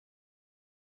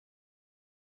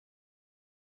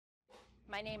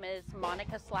My name is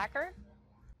Monica Slacker.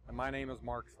 And my name is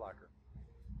Mark Slacker.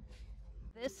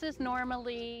 This is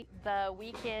normally the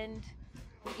weekend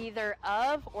either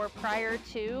of or prior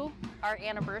to our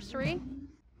anniversary.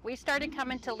 We started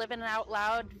coming to Livin Out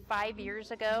Loud 5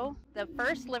 years ago. The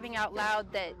first Living Out Loud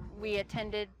that we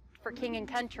attended for King and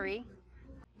Country.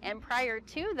 And prior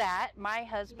to that, my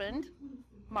husband,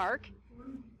 Mark,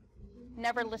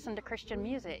 never listened to Christian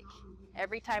music.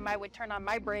 Every time I would turn on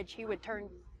my bridge, he would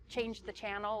change the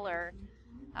channel or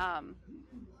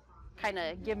kind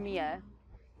of give me a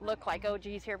look like, oh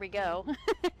geez, here we go.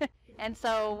 And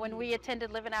so when we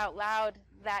attended Livin Out Loud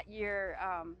that year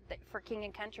for King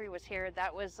and Country was here,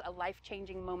 that was a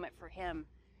life-changing moment for him.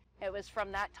 It was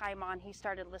from that time on he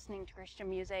started listening to Christian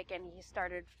music and he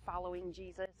started following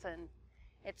Jesus, and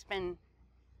it's been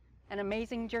an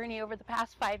amazing journey over the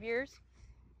past 5 years.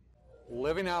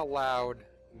 Living Out Loud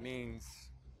means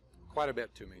quite a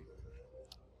bit to me.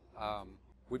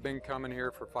 We've been coming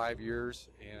here for 5 years,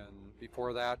 and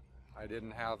before that I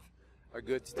didn't have a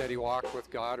good steady walk with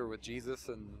God or with Jesus,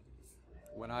 and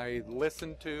when I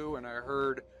listened to and I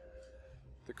heard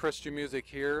the Christian music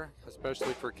here,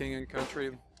 especially for King and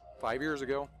Country 5 years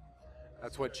ago,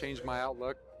 that's what changed my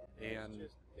outlook. And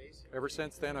ever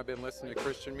since then I've been listening to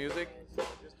Christian music,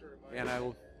 and I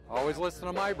always listen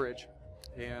to my bridge,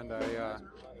 and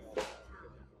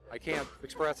I can't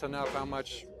express enough how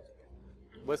much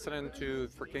listening to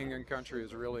for King and Country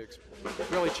has really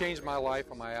changed my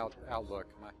life and my outlook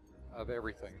of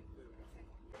everything.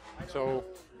 So,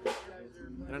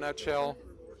 in a nutshell,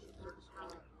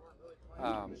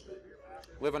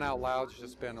 Living Out Loud has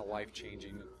just been a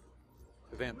life-changing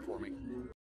event for me.